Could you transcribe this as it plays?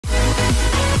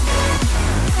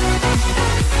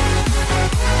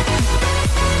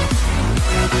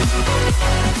Here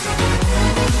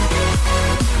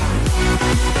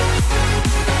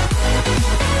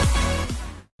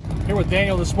with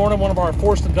Daniel this morning, one of our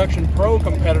Forced Induction Pro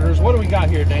competitors. What do we got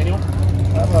here, Daniel? I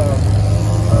have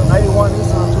a 91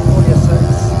 Nissan 240 SX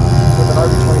with an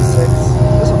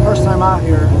RB26. This is the first time out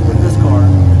here with this car.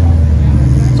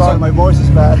 Sorry, my voice is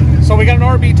bad. So we got an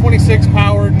RB26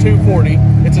 powered 240.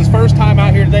 It's his first time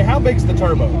out here today. How big's the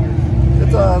turbo?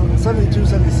 It's a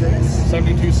 7276.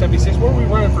 7276. What are we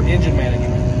running for engine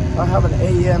management? I have an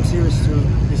AEM Series 2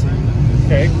 PC.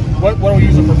 Okay. What are we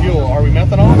using for fuel? Are we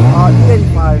methanol?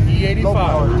 E85. E85. Low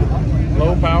power.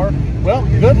 Low power. Well,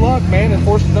 good luck, man. In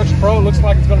Forced Induction Pro, it looks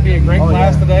like it's going to be a great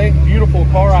class today. Beautiful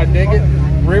car. I dig it.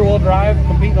 Rear-wheel drive,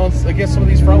 competing against some of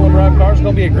these front-wheel drive cars. It's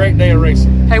going to be a great day of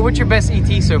racing. Hey, what's your best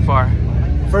ET so far?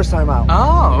 First time out.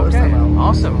 Oh, First okay. time out.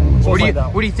 Awesome. So What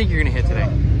do you think you're going to hit today?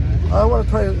 I want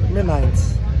to try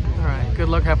midnights. All right. Good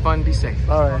luck. Have fun. Be safe.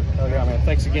 All right. Oh, yeah, man.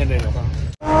 Thanks again, Daniel.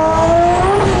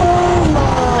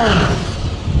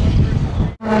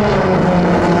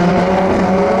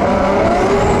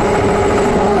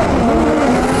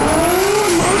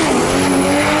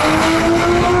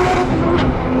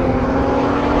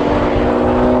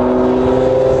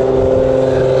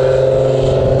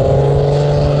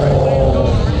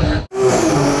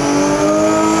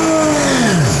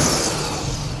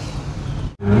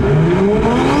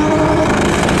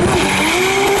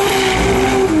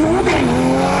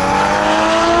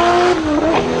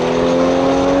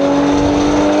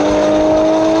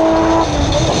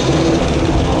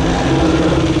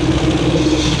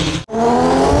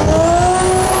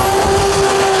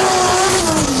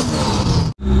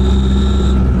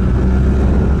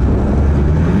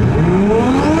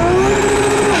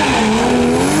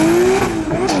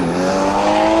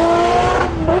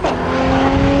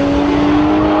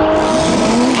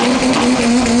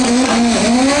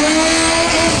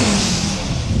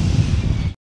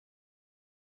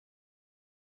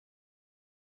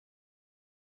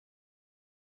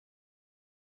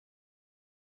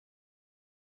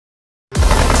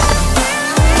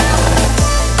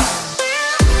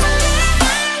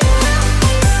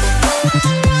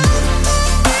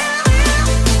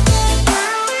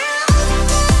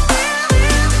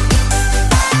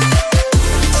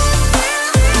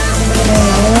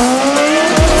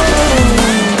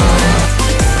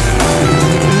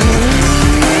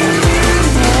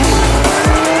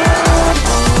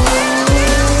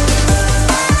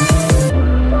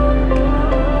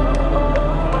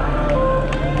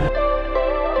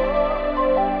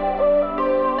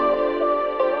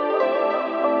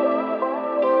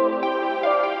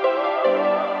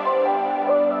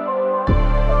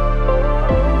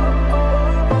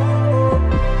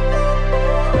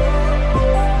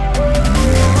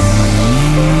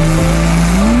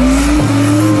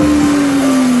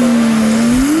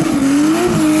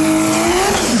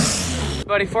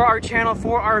 For our channel,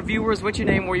 for our viewers, what's your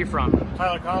name? Where are you from?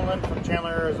 Tyler Conlon from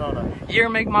Chandler, Arizona. Year,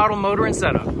 make, model, motor, and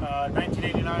setup.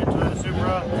 1989 Toyota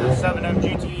Supra, 7M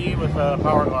GTE with a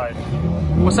power glide.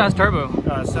 What size turbo?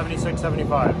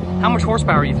 7675. How much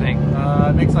horsepower you think?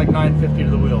 It makes like 950 to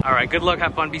the wheel. All right, good luck,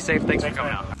 have fun, be safe. Thanks for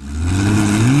coming out.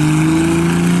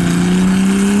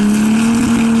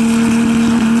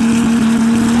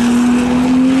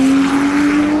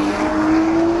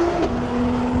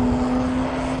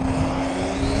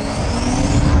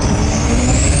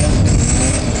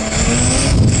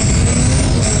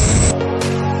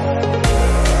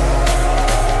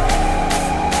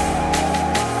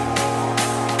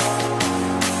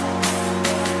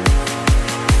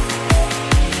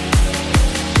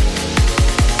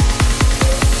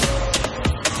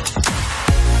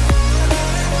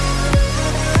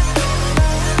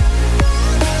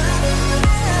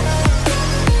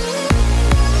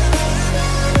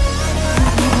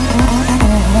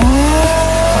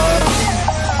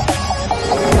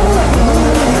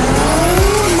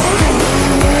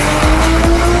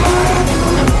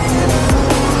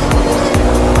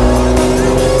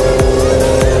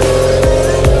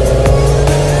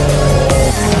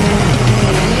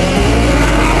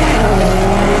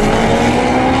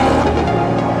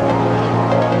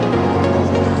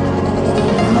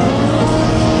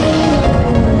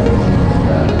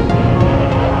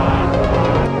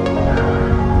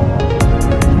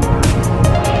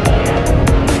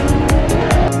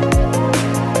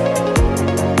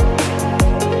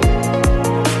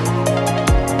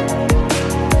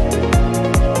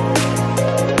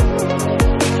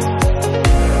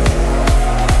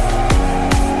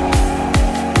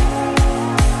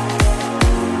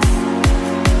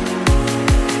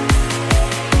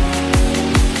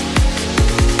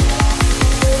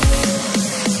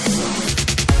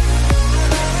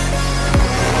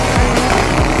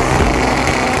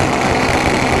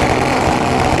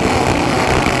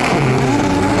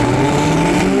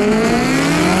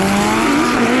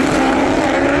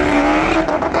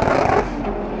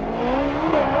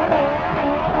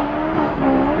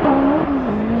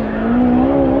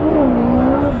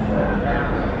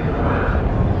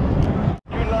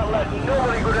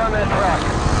 5-minute track.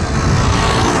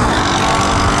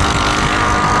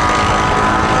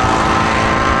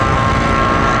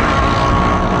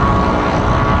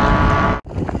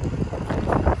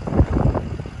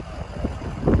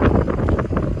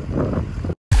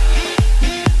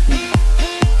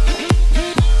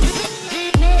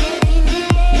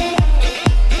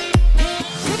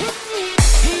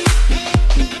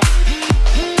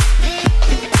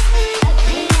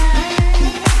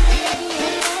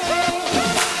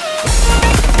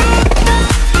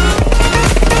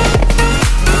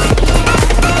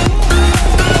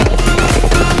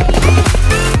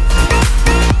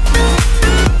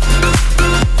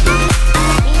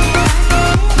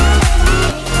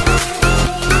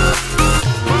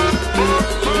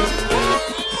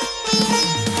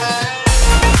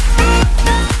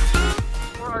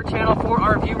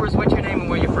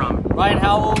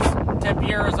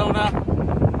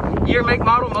 Year, make,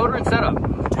 model, motor, and setup.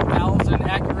 2000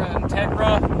 Acura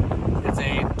Integra. It's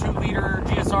a 2-liter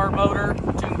GSR motor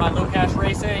tuned by Low Cash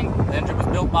Racing. The engine was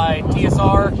built by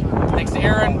TSR. Thanks to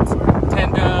Aaron.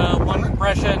 10-to-1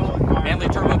 compression, Manley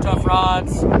turbo tough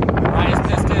rods, Ryan's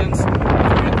pistons,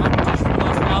 competition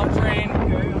plus valve train,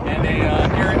 and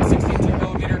a Aaron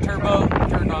 62mm turbo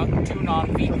tuned on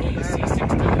VP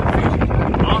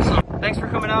C62 fuel. Awesome. Thanks for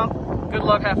coming out. Good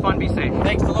luck. Have fun. Be safe.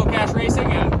 Thanks to Low Cash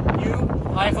Racing and you,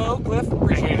 IFO, Cliff.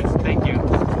 Appreciate it. Thank you.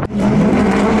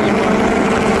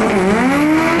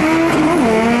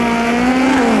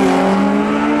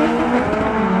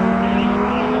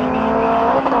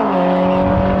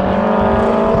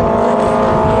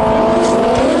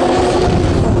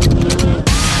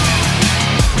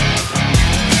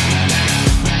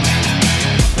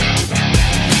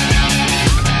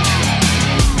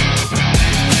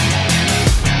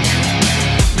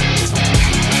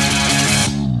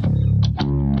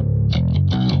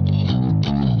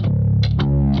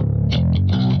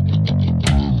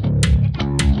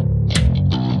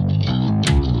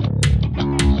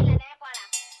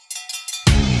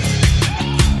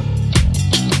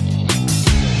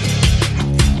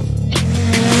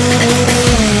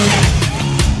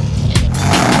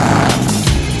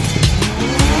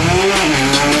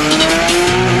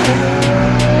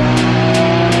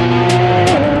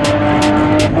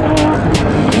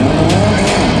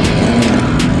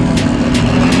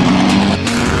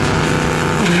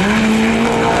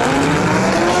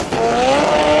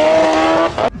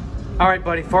 Alright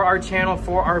buddy, for our channel,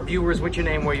 for our viewers, what's your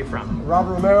name, where you from?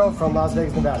 Robert Romero from Las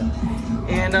Vegas, Nevada.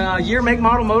 And year, make,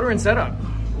 model, motor, and setup.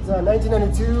 It's a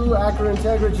 1992 Acura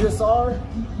Integra GSR.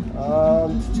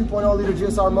 2.0 liter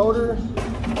GSR motor,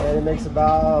 and it makes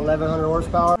about 1100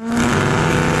 horsepower.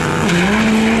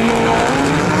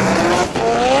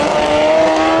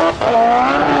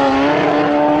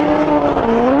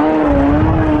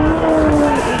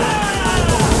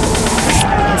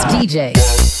 It's DJ.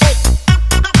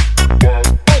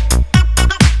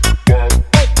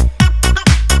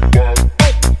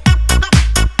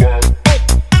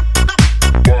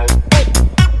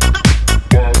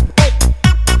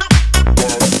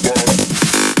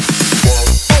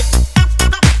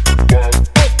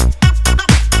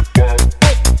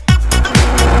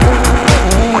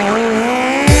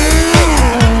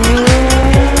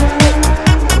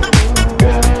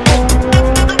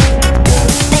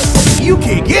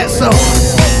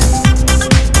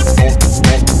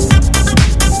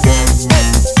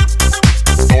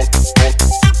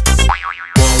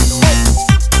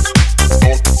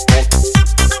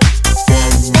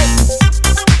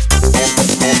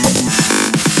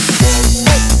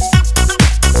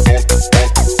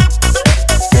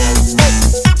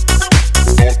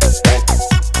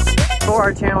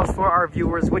 Channels for our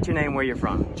viewers, what's your name, where you're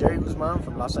from? Jerry Guzman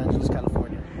from Los Angeles,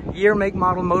 California. Year, make,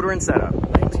 model, motor, and setup.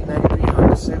 1993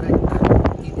 Honda Civic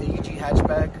AEG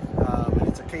hatchback, and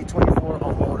it's a K24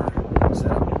 on motor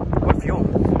setup. What fuel?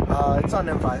 It's on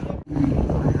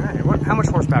M5. Alright, how much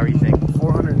horsepower do you think?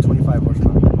 425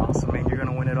 horsepower. Awesome, man. You're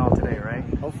gonna win it all today, right?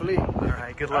 Hopefully.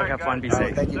 Alright, good luck, have fun, be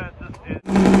safe. Thank you.